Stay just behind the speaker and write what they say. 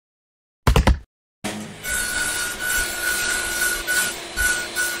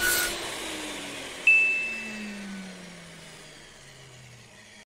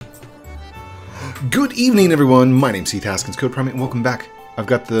Good evening, everyone. My name's Heath, Haskins, Code Primate, and welcome back. I've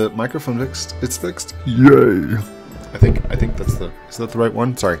got the microphone fixed. It's fixed. Yay! I think that's the. Is that the right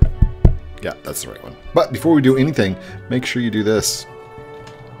one? Sorry. Yeah, that's the right one. But before we do anything, make sure you do this.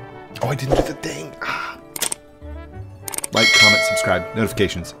 Oh, I didn't do the thing. Like, comment, subscribe,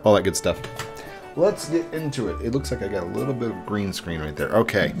 notifications, all that good stuff. Let's get into it. It looks like I got a little bit of green screen right there.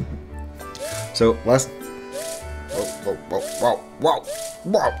 Okay. So last. Whoa.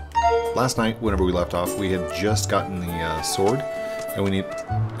 Last night, whenever we left off, we had just gotten the sword, and we need...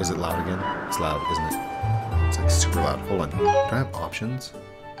 Is it loud again? It's loud, isn't it? It's like super loud. Hold on. Do I have options?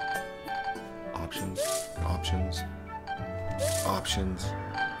 Options.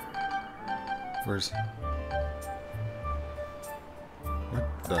 Where's...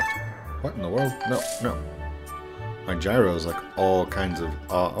 What in the world? No. My gyro is like all kinds of...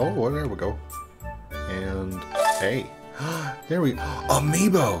 oh, well, there we go. And... Hey. There we...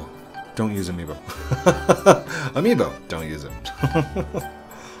 Amiibo! Don't use Amiibo. Amiibo! Don't use it.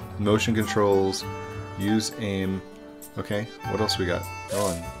 Motion controls. Use aim. Okay, what else we got? Go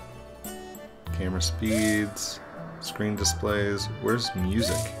on. Camera speeds. Screen displays. Where's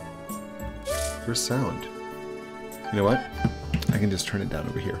music? Where's sound? You know what? I can just turn it down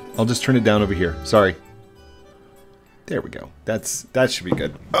over here. I'll just turn it down over here. Sorry. There we go. That should be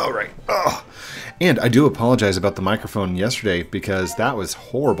good. All right. Oh. And I do apologize about the microphone yesterday because that was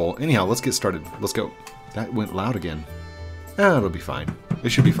horrible. Anyhow, let's get started. Let's go. That went loud again. It'll be fine. It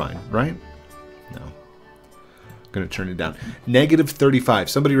should be fine, right? No. I'm going to turn it down. -35.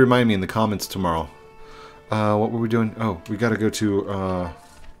 Somebody remind me in the comments tomorrow. What were we doing? Oh, we got to go to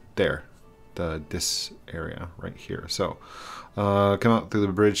there. This area right here. So, come out through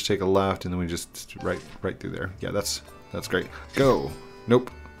the bridge, take a left, and then we just right through there. Yeah, that's great. Go.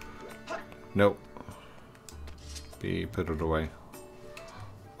 Nope. B, put it away.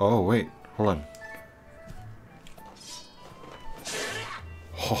 Oh wait, hold on.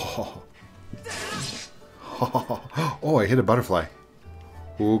 Oh, I hit a butterfly.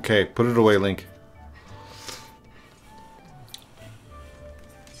 Okay, put it away, Link.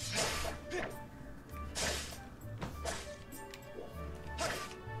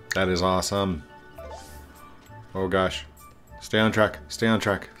 That is awesome. Oh gosh. Stay on track.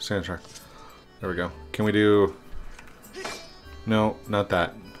 There we go. Can we do... No, not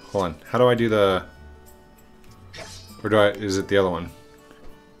that. Hold on. How do I do the... Or do I... Is it the other one?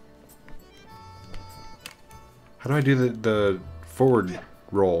 How do I do the forward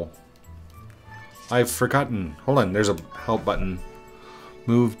roll? I've forgotten. Hold on. There's a help button.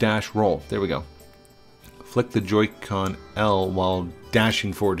 Move, dash, roll. There we go. Flick the Joy-Con L while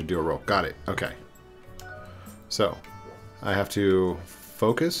dashing forward to do a roll. Got it. Okay. So, I have to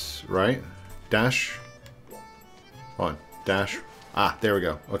focus, right? Dash. Hold on. Dash. Ah, there we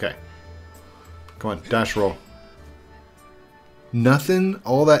go. Okay. Come on. Dash roll. Nothing?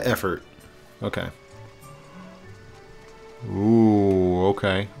 All that effort. Okay. Ooh,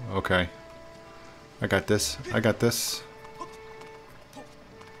 okay. I got this.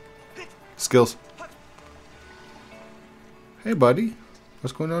 Skills. Hey, buddy.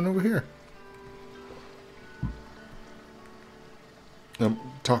 What's going on over here?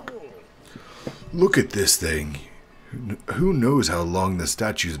 Talk. Look at this thing. Who knows how long the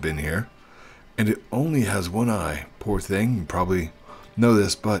statue's been here? And it only has one eye. Poor thing. You probably know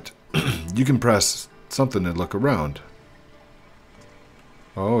this, but you can press something to look around.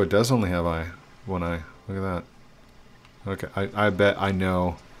 Oh, it does only have one eye. Look at that. Okay, I bet I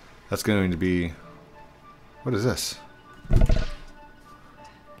know. That's going to be... What is this?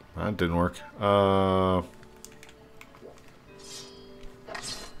 That didn't work.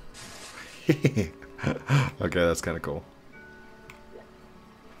 Okay, that's kind of cool.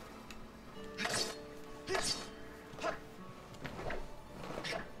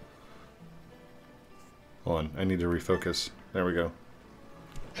 Hold on, I need to refocus. There we go.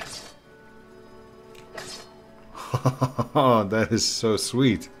 Oh, that is so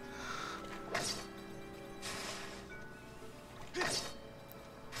sweet.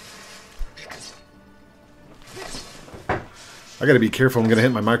 I gotta be careful, I'm gonna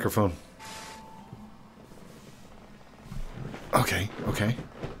hit my microphone.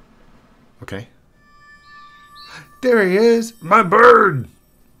 Okay. There he is! My bird!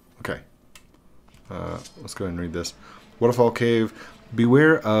 Okay. Let's go ahead and read this. Waterfall Cave.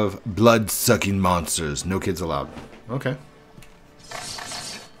 Beware of blood-sucking monsters. No kids allowed. Okay.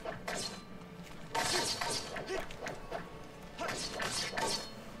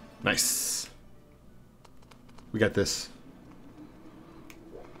 Nice. We got this.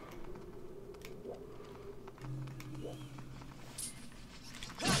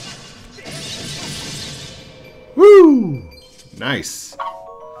 Nice.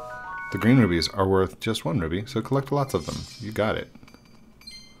 The green rubies are worth just 1 ruby, so collect lots of them. You got it.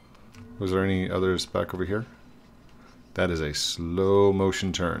 Was there any others back over here? That is a slow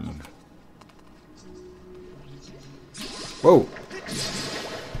motion turn. Whoa!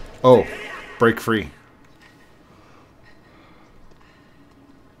 Oh, break free.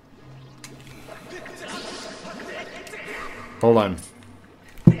 Hold on.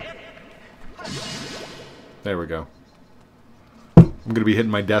 There we go. I'm going to be hitting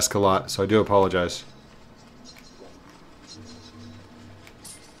my desk a lot, so I do apologize.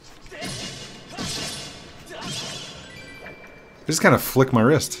 I just kind of flick my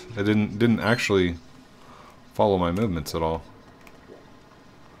wrist. I didn't actually follow my movements at all.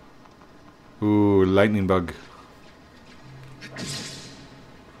 Ooh, lightning bug.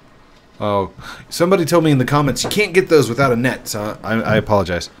 Oh, somebody told me in the comments you can't get those without a net, so I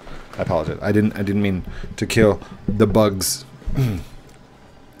apologize. I apologize. I didn't mean to kill the bugs.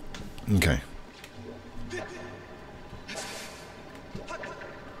 Okay.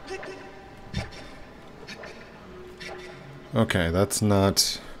 Okay, that's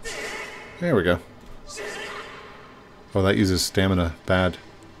not... There we go. Oh, that uses stamina. Bad.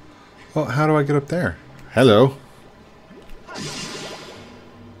 Well, how do I get up there? Hello.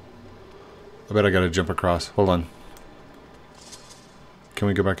 I bet I gotta jump across. Hold on. Can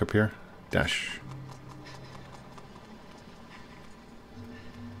we go back up here? Dash.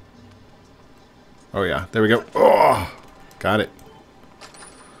 Oh yeah, there we go. Oh, got it.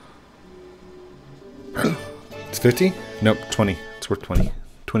 It's 50? Nope, 20. It's worth 20.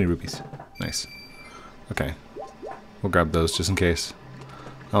 20 rupees. Nice. Okay. We'll grab those just in case.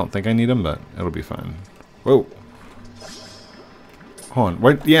 I don't think I need them, but it'll be fine. Whoa. Hold on.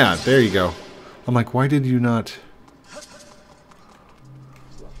 What? Yeah, there you go. I'm like, why did you not...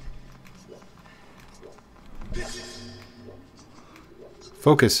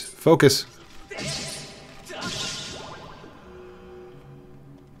 Focus. Focus.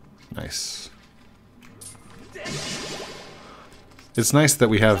 Nice. It's nice that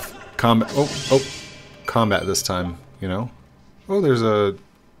we have combat. Oh, combat this time, you know? Oh, there's a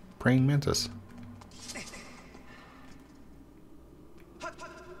praying mantis.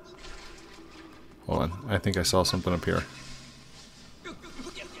 Hold on. I think I saw something up here.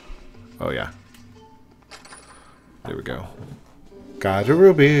 Oh, yeah. There we go. Got a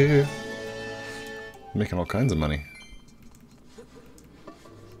ruby. Making all kinds of money.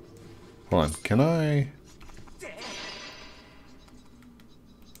 Hold on. Can I...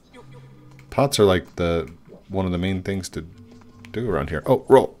 Pots are like one of the main things to do around here. Oh,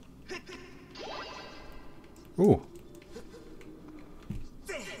 roll. Ooh.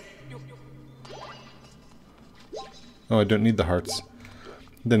 Oh, I don't need the hearts.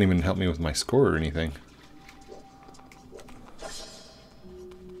 It didn't even help me with my score or anything.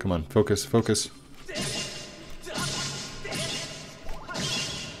 Come on, focus, focus.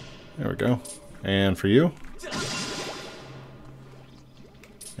 There we go. And for you.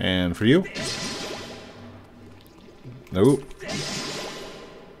 And for you. Nope.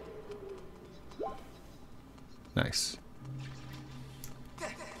 Nice.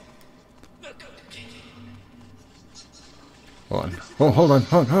 Hold on. Oh, hold on.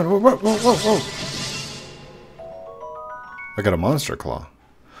 Hold on. Whoa, whoa, whoa, whoa. I got a monster claw.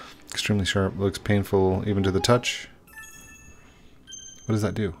 Extremely sharp. Looks painful even to the touch. What does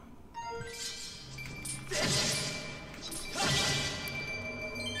that do?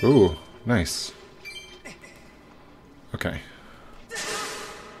 Ooh, nice. Okay.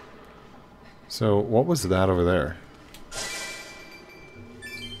 So, what was that over there?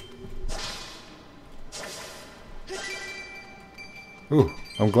 Ooh,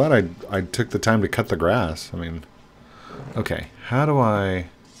 I'm glad I took the time to cut the grass. I mean, okay, how do I...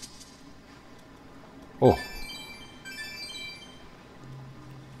 Oh.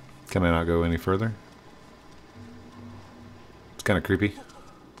 Can I not go any further? It's kind of creepy.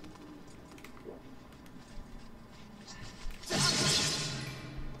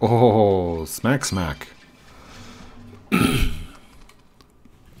 Oh, smack smack.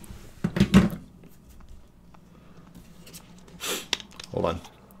 Hold on.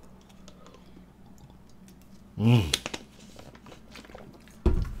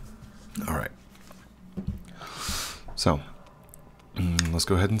 All right. So, let's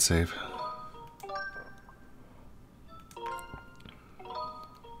go ahead and save.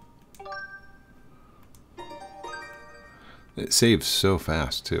 It saves so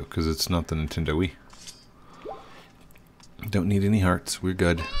fast, too, because it's not the Nintendo Wii. Don't need any hearts. We're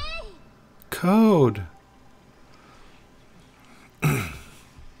good. Code!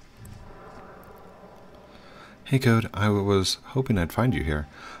 Hey, Code, I was hoping I'd find you here.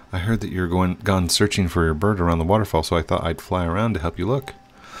 I heard that you're gone searching for your bird around the waterfall, so I thought I'd fly around to help you look.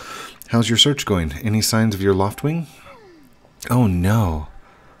 How's your search going? Any signs of your loftwing? Oh, no.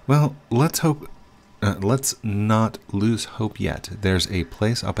 Well, let's not lose hope yet. There's a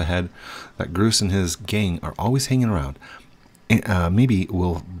place up ahead that Groose and his gang are always hanging around. Maybe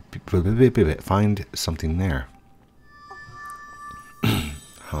we'll find something there.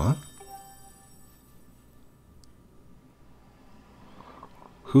 Huh?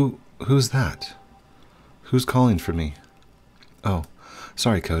 Who's that? Who's calling for me? Oh,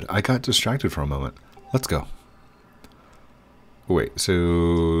 sorry, Code. I got distracted for a moment. Let's go. Wait, so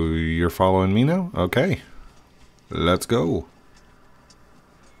you're following me now? Okay. Let's go.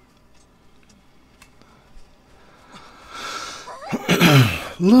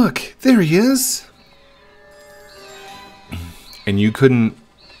 Look, there he is. And you couldn't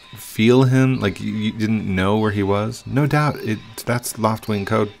feel him? Like you didn't know where he was? No doubt that's Loftwing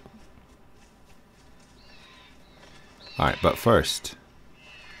Code. Alright, but first.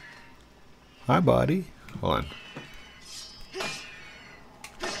 Hi, buddy. Hold on.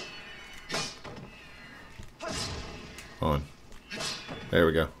 Hold on. There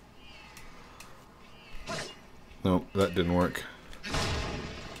we go. Nope, that didn't work.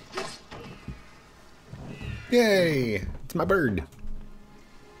 Yay! It's my bird.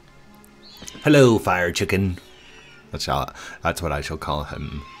 Hello, fire chicken. That's what I shall call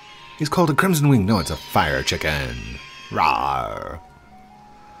him. He's called a crimson wing. No, it's a fire chicken. Rawr.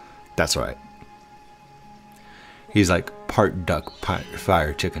 That's right. He's like part duck, part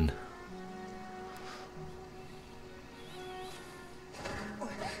fire chicken.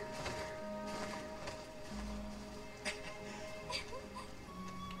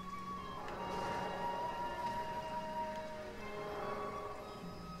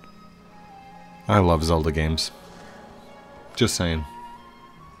 I love Zelda games. Just saying.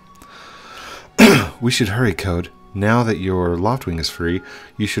 We should hurry, Code. Now that your Loftwing is free,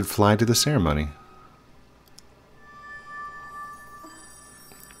 you should fly to the ceremony.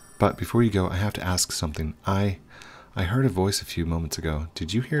 But before you go, I have to ask something. I heard a voice a few moments ago.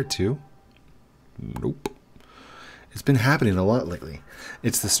 Did you hear it too? Nope. It's been happening a lot lately.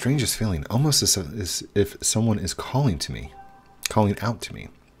 It's the strangest feeling, almost as if someone is calling out to me.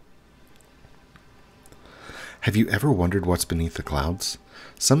 Have you ever wondered what's beneath the clouds?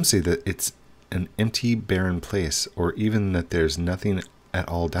 Some say that it's an empty, barren place, or even that there's nothing at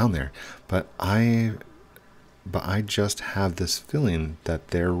all down there. But I just have this feeling that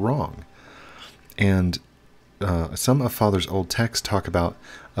they're wrong. And some of Father's old texts talk about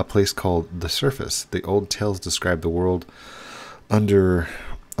a place called the Surface. The old tales describe the world under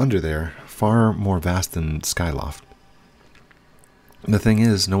there, far more vast than Skyloft. The thing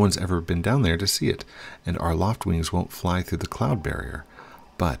is, no one's ever been down there to see it, and our Loftwings won't fly through the cloud barrier.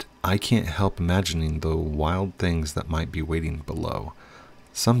 But I can't help imagining the wild things that might be waiting below.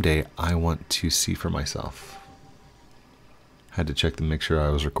 Someday I want to see for myself. Had to check to make sure I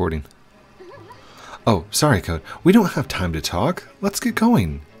was recording. Oh, sorry, Code. We don't have time to talk. Let's get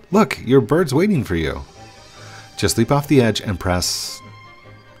going. Look, your bird's waiting for you. Just leap off the edge and press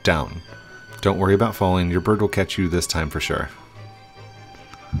down. Don't worry about falling. Your bird will catch you this time for sure.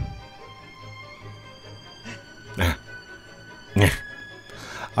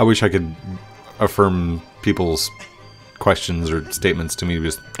 I wish I could affirm people's questions or statements to me.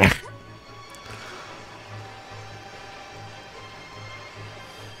 Just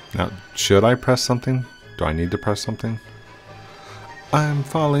now, should I press something? Do I need to press something? I'm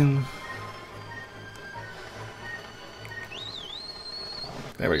falling.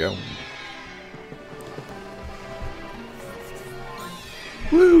 There we go.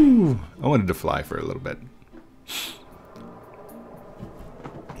 Woo! I wanted to fly for a little bit.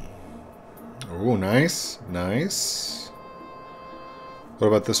 Oh, nice. Nice. What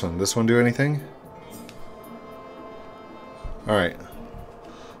about this one? This one do anything? Alright.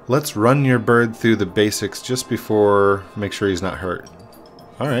 Let's run your bird through the basics just before, make sure he's not hurt.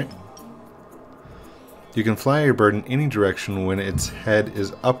 Alright. You can fly your bird in any direction when its head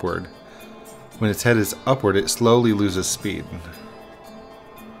is upward. When its head is upward, it slowly loses speed.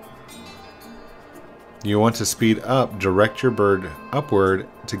 You want to speed up, direct your bird upward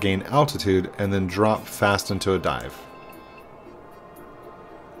to gain altitude, and then drop fast into a dive.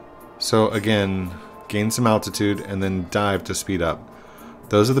 So again, gain some altitude and then dive to speed up.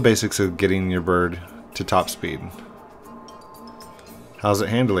 Those are the basics of getting your bird to top speed. How's it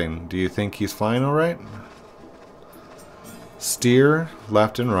handling? Do you think he's flying alright? Steer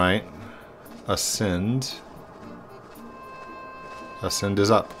left and right. Ascend. Ascend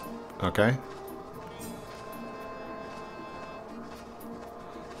is up. Okay.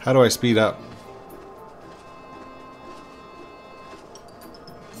 How do I speed up?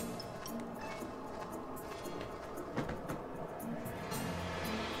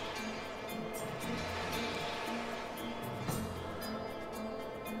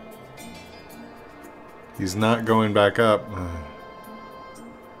 He's not going back up.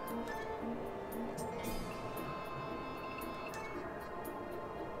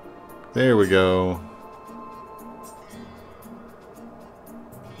 There we go.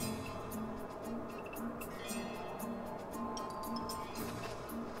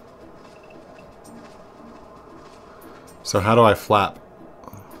 So how do I flap?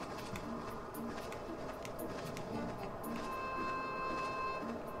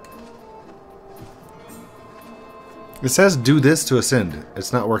 It says do this to ascend.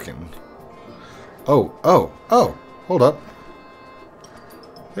 It's not working. Oh, hold up.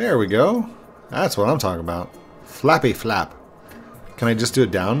 There we go. That's what I'm talking about. Flappy flap. Can I just do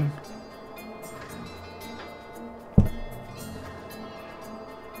it down?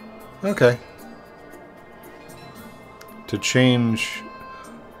 Okay. To change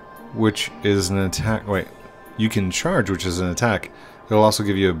which is an attack. Wait. You can charge, which is an attack. It'll also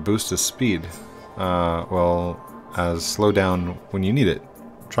give you a boost of speed. Well, as slow down when you need it.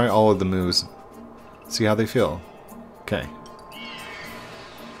 Try all of the moves. See how they feel. Okay.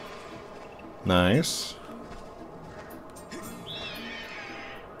 Nice.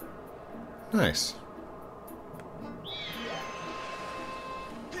 Nice.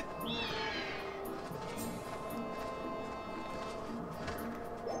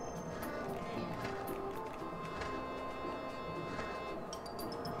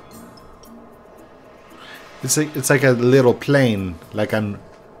 It's like a little plane, like I'm...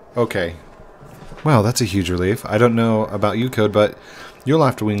 Okay. Wow, that's a huge relief. I don't know about you, Code, but your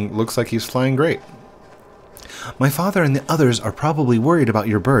laughter wing looks like he's flying great. My father and the others are probably worried about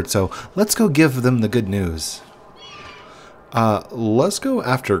your bird, so let's go give them the good news. Let's go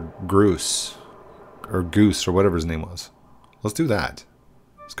after Goose, or whatever his name was. Let's do that.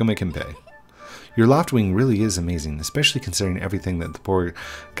 Let's go make him pay. Your loft wing really is amazing, especially considering everything that the poor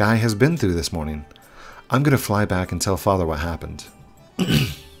guy has been through this morning. I'm going to fly back and tell Father what happened.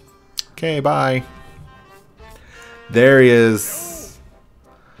 Okay, bye. There he is.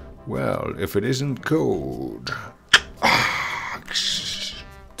 Well, if it isn't cold.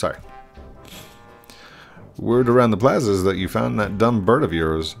 Sorry. Word around the plaza is that you found that dumb bird of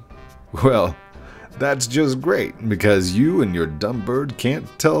yours. Well, that's just great, because you and your dumb bird can't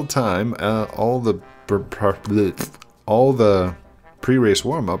tell time. All the pre-race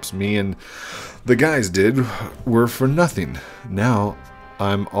warm-ups me and the guys did were for nothing. Now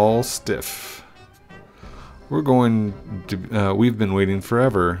I'm all stiff. We've been waiting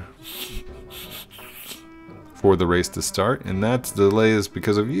forever for the race to start, and that delay is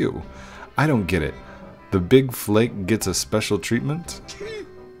because of you. I don't get it. The big flake gets a special treatment?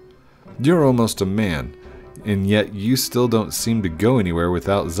 You're almost a man, and yet you still don't seem to go anywhere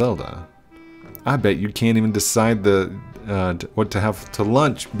without Zelda. I bet you can't even decide what to have to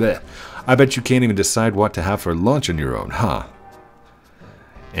lunch. Blech. I bet you can't even decide what to have for lunch on your own, huh?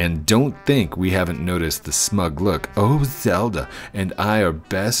 And don't think we haven't noticed the smug look. Oh, Zelda and I are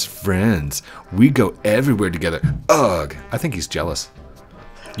best friends. We go everywhere together. Ugh! I think he's jealous.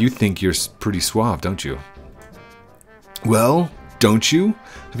 You think you're pretty suave, don't you? Well, don't you?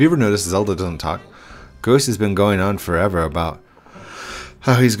 Have you ever noticed Zelda doesn't talk? Ghost has been going on forever about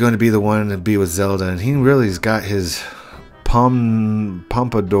how he's going to be the one to be with Zelda, and he really's got his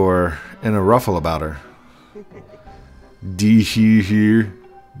pompadour in a ruffle about her. Dear here.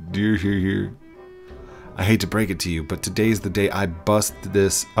 I hate to break it to you, but today's the day I bust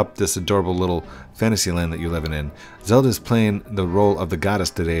this adorable little fantasy land that you're living in. Zelda's playing the role of the goddess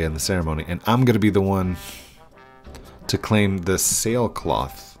today in the ceremony, and I'm going to be the one to claim the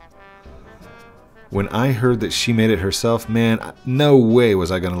sailcloth. When I heard that she made it herself, man, no way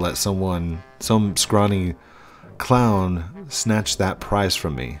was I going to let some scrawny clown snatch that prize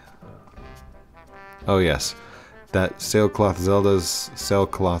from me. Oh yes, that sailcloth, Zelda's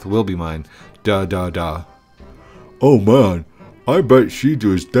sailcloth, will be mine. Da da da. Oh man, I bet she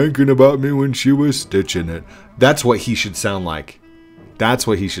was thinking about me when she was stitching it. That's what he should sound like. That's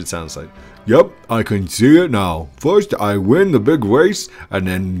what he should sound like. Yep, I can see it now. First I win the big race, and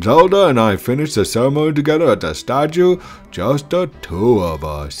then Zelda and I finish the ceremony together at the statue, just the two of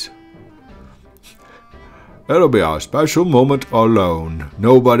us. It'll be our special moment alone.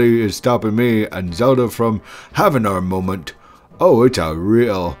 Nobody is stopping me and Zelda from having our moment. Oh, it's a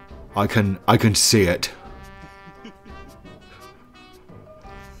real... I can see it.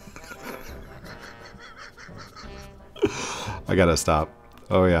 I gotta stop.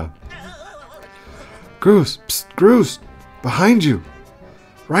 Oh, yeah. Groose! Psst, Groose! Behind you!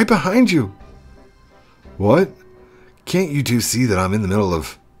 Right behind you! What? Can't you two see that I'm in the middle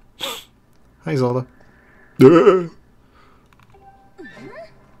of... Hi, Zelda.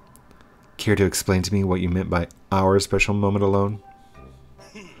 Care to explain to me what you meant by our special moment alone?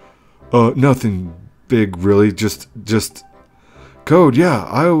 Nothing big, really. Just... Code, yeah,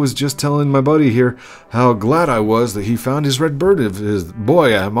 I was just telling my buddy here how glad I was that he found his red bird of his.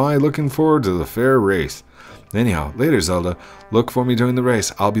 Boy, am I looking forward to the fair race. Anyhow, later, Zelda. Look for me during the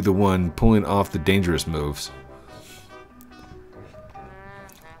race. I'll be the one pulling off the dangerous moves.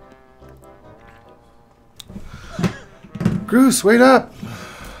 Groose, wait up!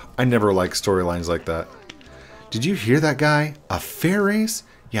 I never like storylines like that. Did you hear that guy? A fair race?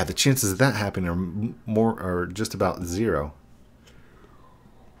 Yeah, the chances of that happening are just about 0.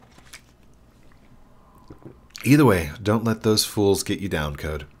 Either way, don't let those fools get you down,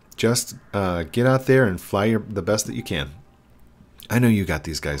 Code. Just get out there and fly the best that you can. I know you got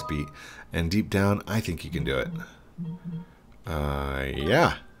these guys beat, and deep down, I think you can do it.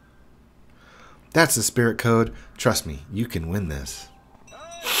 Yeah. That's the spirit, Code. Trust me, you can win this.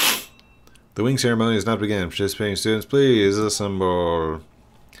 The wing ceremony is not begun. Participating students, please assemble.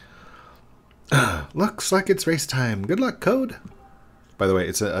 Looks like it's race time. Good luck, Code. By the way,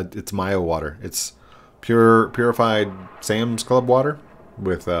 it's Mayo water. It's purified Sam's Club water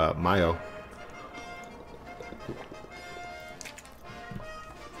with Mayo.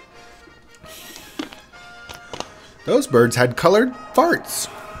 Those birds had colored farts.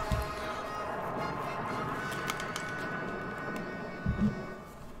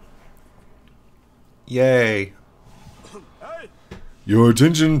 Yay. Your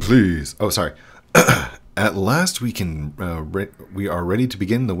attention, please. Oh, sorry. At last we are ready to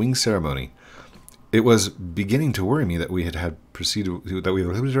begin the wing ceremony. It was beginning to worry me that we had proceeded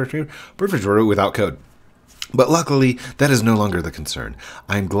without Code. But luckily, that is no longer the concern.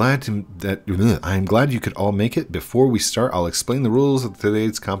 I'm glad you could all make it. Before we start, I'll explain the rules of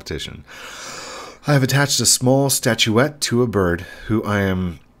today's competition. I have attached a small statuette to a bird who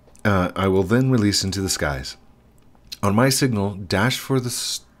I will then release into the skies. On my signal, dash for the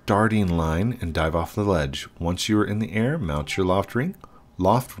starting line and dive off the ledge. Once you are in the air, mount your loft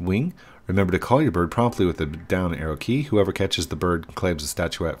wing. Remember to call your bird promptly with the down arrow key. Whoever catches the bird and claims the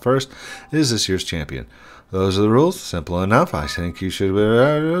statuette first is this year's champion. Those are the rules. Simple enough. I think you should...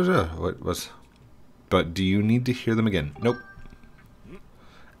 But do you need to hear them again? Nope.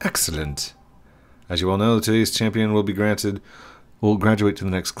 Excellent. As you all know, today's champion will graduate to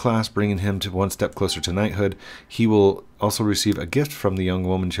the next class, bringing him to one step closer to knighthood. He will also receive a gift from the young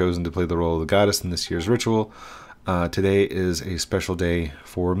woman chosen to play the role of the goddess in this year's ritual. Today is a special day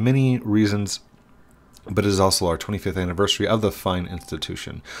for many reasons, but it is also our 25th anniversary of the fine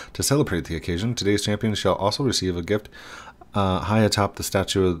institution. To celebrate the occasion, today's champion shall also receive a gift high atop the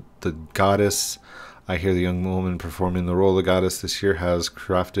statue of the goddess. I hear the young woman performing the role of the goddess this year has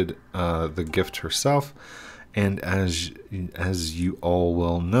crafted the gift herself. And as you all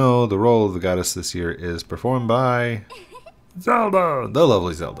well know, the role of the goddess this year is performed by Zelda, the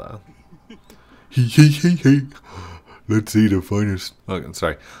lovely Zelda. Hey. Let's see the finest. Oh,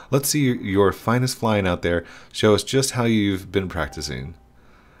 sorry. Let's see your finest flying out there. Show us just how you've been practicing.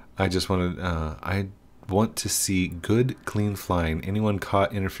 I want to see good, clean flying. Anyone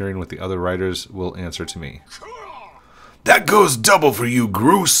caught interfering with the other riders will answer to me. That goes double for you,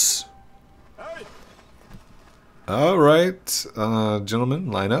 Groose. All right, gentlemen,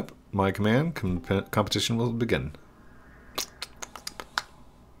 line up. My command. Competition will begin.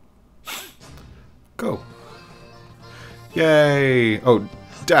 Go. Yay! Oh,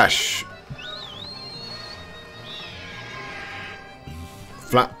 dash.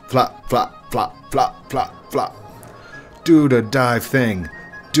 Flap, flap, flap, flap, flap, flap, flap. Do the dive thing.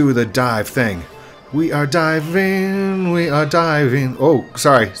 Do the dive thing. We are diving. We are diving. Oh,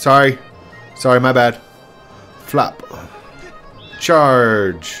 sorry. Sorry, my bad. Flap.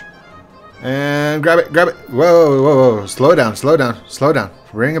 Charge. And grab it, grab it. Whoa. Slow down.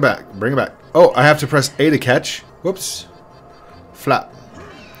 Bring it back. Oh, I have to press A to catch. Whoops. Flap.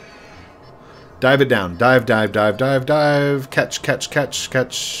 Dive it down. Dive. Catch.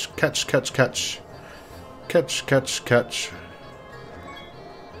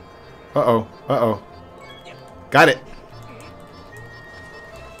 Uh-oh. Got it.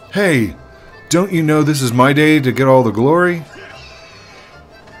 Hey, don't you know this is my day to get all the glory?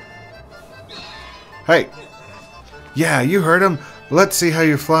 Hey. Yeah, you heard him. Let's see how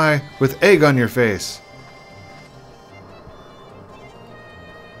you fly with egg on your face.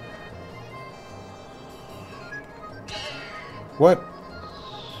 What?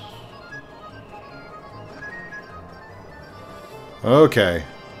 Okay.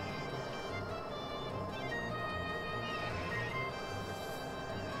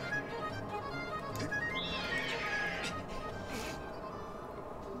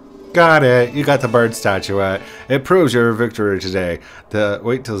 Got it. You got the bird statuette. It proves your victory today.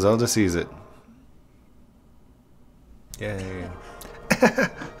 Wait till Zelda sees it. Yay.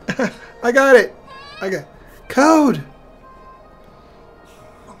 I got it. I got code.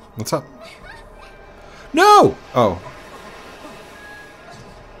 What's up? No. Oh.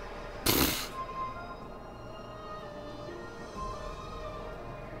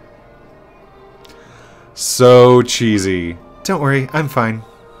 So cheesy. Don't worry, I'm fine.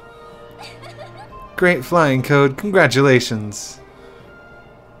 Great flying, Code. Congratulations.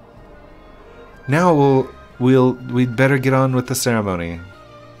 Now we'd better get on with the ceremony.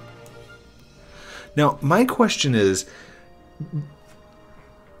 Now, my question is,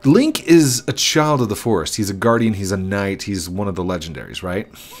 Link is a child of the forest. He's a guardian, he's a knight, he's one of the legendaries, right?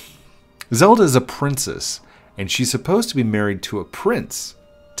 Zelda is a princess, and she's supposed to be married to a prince,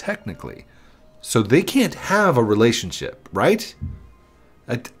 technically. So they can't have a relationship, right?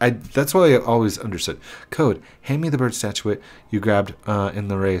 That's what I always understood. Code, hand me the bird statuette you grabbed in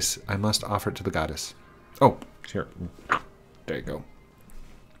the race. I must offer it to the goddess. Oh, here. There you go.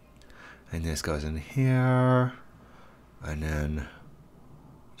 And this goes in here. And then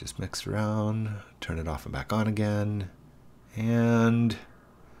just mix around. Turn it off and back on again. And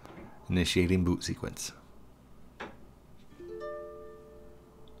initiating boot sequence.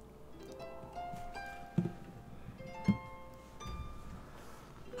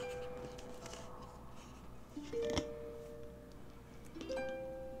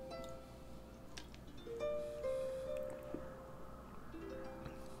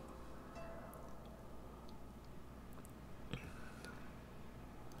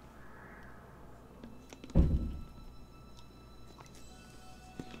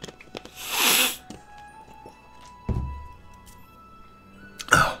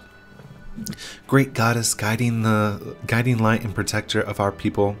 Great goddess, guiding light and protector of our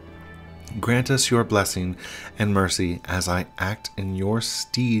people, grant us your blessing and mercy as I act in your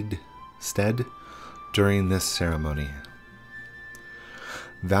stead during this ceremony.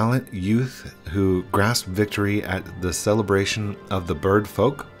 Valiant youth who grasp victory at the celebration of the bird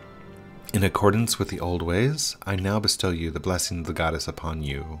folk, in accordance with the old ways, I now bestow you the blessing of the goddess upon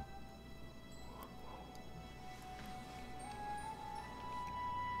you.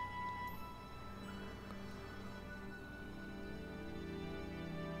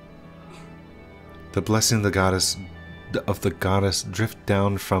 The blessing of the goddess drift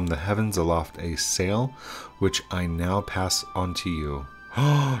down from the heavens aloft a sail, which I now pass on to you.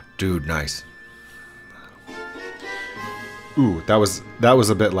 Oh, dude, nice. Ooh, that was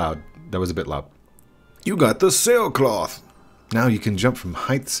a bit loud. That was a bit loud. You got the sailcloth. Now you can jump from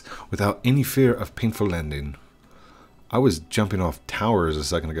heights without any fear of painful landing. I was jumping off towers a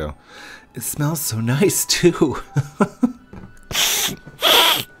second ago. It smells so nice too.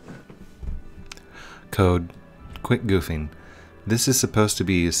 Code, quit goofing. This is supposed to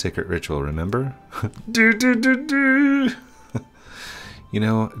be a sacred ritual, remember? You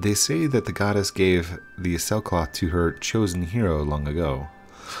know, they say that the goddess gave the sailcloth to her chosen hero long ago.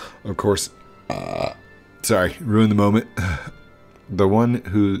 Of course, sorry, ruined the moment. The one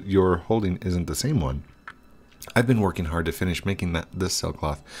who you're holding isn't the same one. I've been working hard to finish making this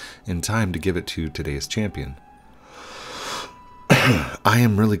sailcloth in time to give it to today's champion. I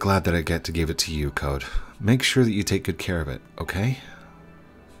am really glad that I get to give it to you, Code. Make sure that you take good care of it, okay?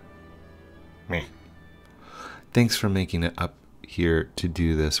 Meh. Thanks for making it up here to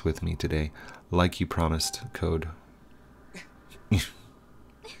do this with me today, like you promised, Code.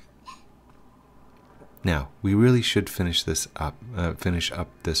 Now, we really should finish up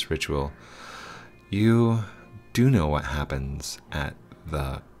this ritual. You do know what happens at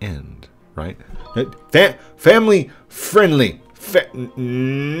the end, right? Family friendly.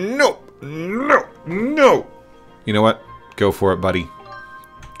 No. You know what? Go for it, buddy.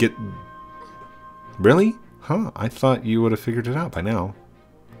 Really? Huh? I thought you would have figured it out by now.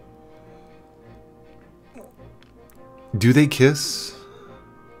 Do they kiss?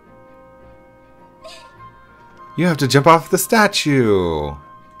 You have to jump off the statue.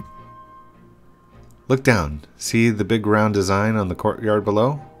 Look down. See the big round design on the courtyard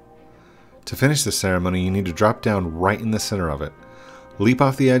below? To finish the ceremony, you need to drop down right in the center of it. Leap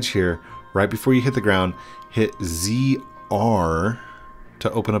off the edge here. Right before you hit the ground, hit ZR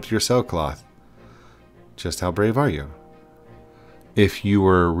to open up your sailcloth. Just how brave are you? If you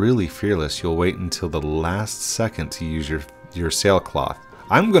were really fearless, you'll wait until the last second to use your sailcloth.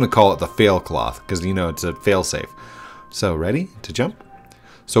 I'm going to call it the fail cloth because, you know, it's a failsafe. So, ready to jump?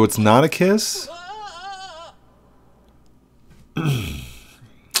 So it's not a kiss?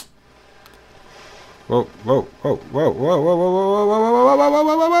 Whoa, whoa, whoa, whoa, whoa, whoa, whoa, whoa, whoa, whoa, whoa, whoa,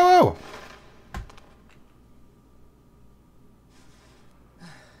 whoa, whoa, whoa.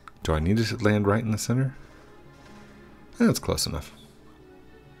 Do I need to land right in the center? That's close enough.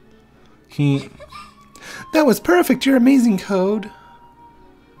 That was perfect. You're amazing, Code.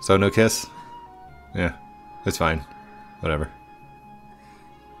 So no kiss? Yeah, it's fine. Whatever.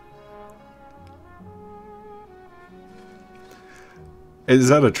 Is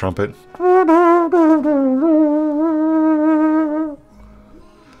that a trumpet? You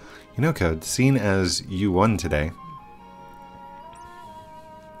know, Code, seeing as you won today,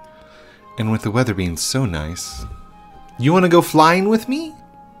 and with the weather being so nice, you want to go flying with me?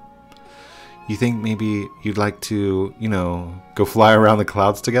 You think maybe you'd like to, you know, go fly around the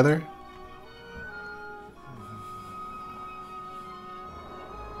clouds together?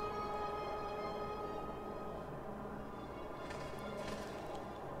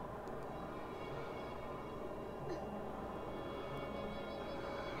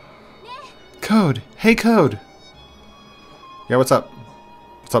 Code! Hey, Code! Yeah, what's up?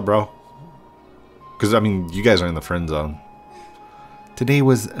 What's up, bro? Because, I mean, you guys are in the friend zone. Today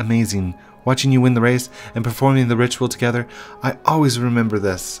was amazing. Watching you win the race and performing the ritual together. I always remember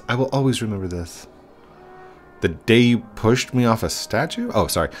this. I will always remember this. The day you pushed me off a statue? Oh,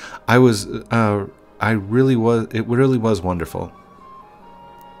 sorry. It really was wonderful.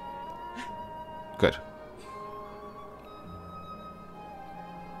 Good.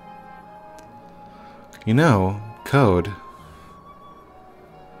 You know, Code,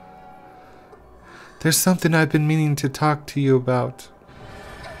 there's something I've been meaning to talk to you about.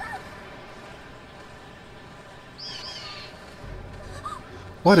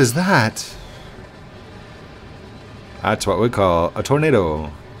 What is that? That's what we call a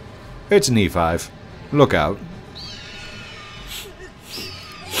tornado. It's an E5. Look out.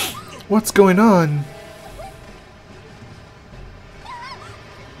 What's going on?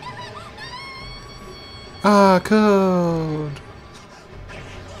 Ah, Code.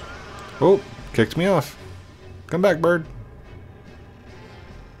 Oh, kicked me off. Come back, bird.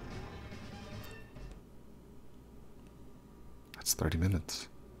 That's 30 minutes.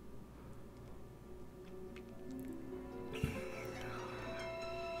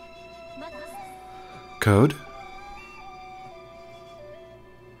 Code?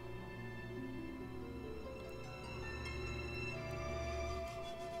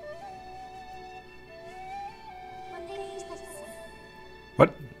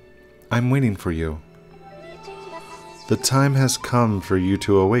 What? I'm waiting for you. The time has come for you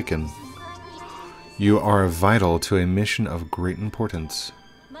to awaken. You are vital to a mission of great importance.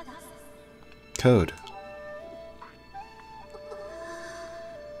 Code.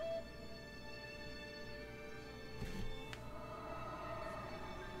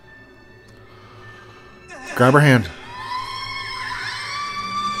 Grab her hand.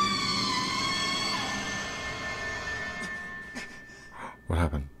 What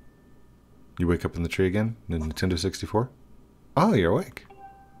happened? You wake up in the tree again? The Nintendo 64? Oh, you're awake.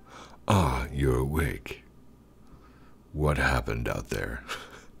 Ah, you're awake. What happened out there?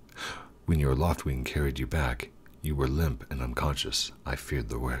 When your Loftwing carried you back, you were limp and unconscious. I feared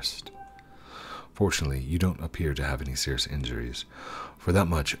the worst. Fortunately, you don't appear to have any serious injuries. For that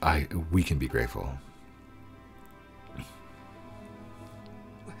much, we can be grateful.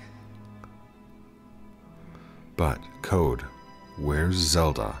 But, Code, where's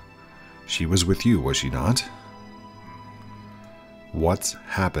Zelda? She was with you, was she not? What's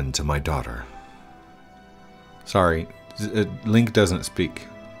happened to my daughter? Sorry, Link doesn't speak.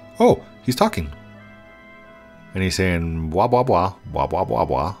 Oh, he's talking. And he's saying, blah, blah, blah, blah, blah, blah,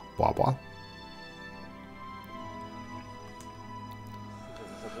 blah, blah, blah.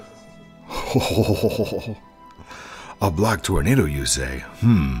 A black tornado, you say?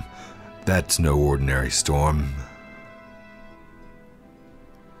 That's no ordinary storm.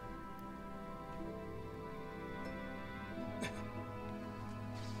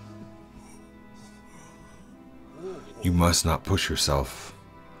 You must not push yourself.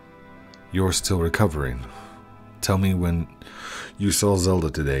 You're still recovering. Tell me, when you saw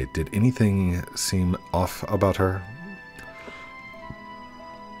Zelda today, did anything seem off about her?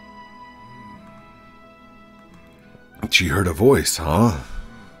 She heard a voice, huh?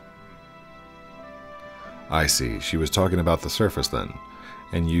 I see. She was talking about the surface then.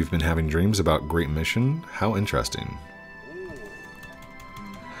 And you've been having dreams about Great Mission? How interesting.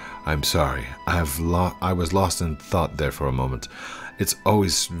 I'm sorry. I was lost in thought there for a moment. It's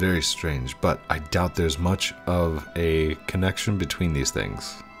always very strange, but I doubt there's much of a connection between these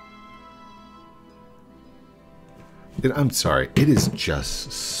things. I'm sorry, it is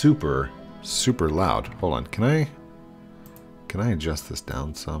just super, super loud. Hold on, can I adjust this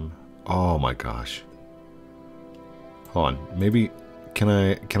down some? Oh my gosh. Hold on, maybe can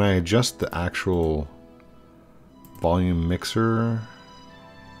I adjust the actual volume mixer?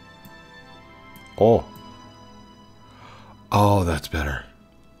 Oh, that's better.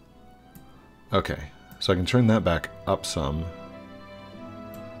 Okay, so I can turn that back up some,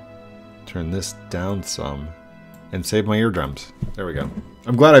 turn this down some, and save my eardrums. There we go.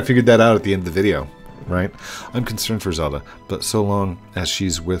 I'm glad I figured that out at the end of the video, right? I'm concerned for Zelda, but so long as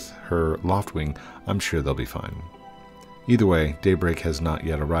she's with her Loftwing, I'm sure they'll be fine. Either way, daybreak has not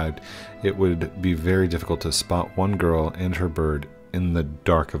yet arrived. It would be very difficult to spot one girl and her bird in the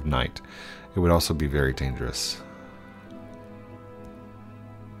dark of night. It would also be very dangerous.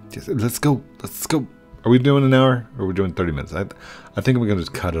 Let's go. Let's go. Are we doing an hour or are we doing 30 minutes? I think we're going to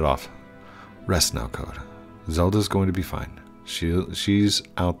just cut it off. Rest now, Code. Zelda's going to be fine. She's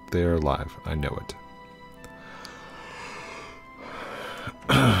out there alive. I know it.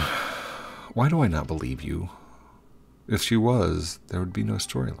 Why do I not believe you? If she was, there would be no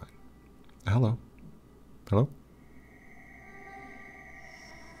storyline. Hello? Hello?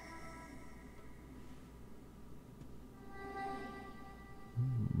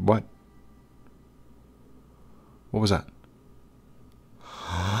 What? What was that?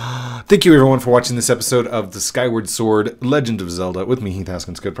 Thank you everyone for watching this episode of the Skyward Sword Legend of Zelda with me, Heath,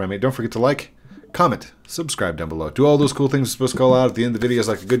 Haskins, Good Primate. Don't forget to like, comment, subscribe down below. Do all those cool things we're supposed to call out at the end of the videos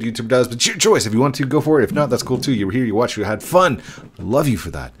like a good YouTuber does, but it's your choice. If you want to, go for it. If not, that's cool too. You were here, you watched, you had fun. Love you for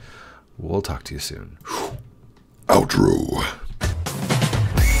that. We'll talk to you soon. Outro.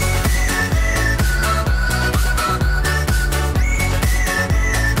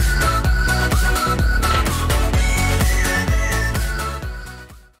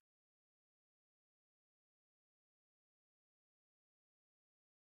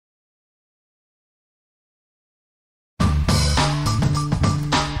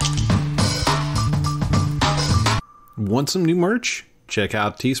 Want some new merch? Check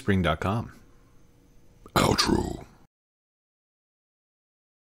out teespring.com. Outro.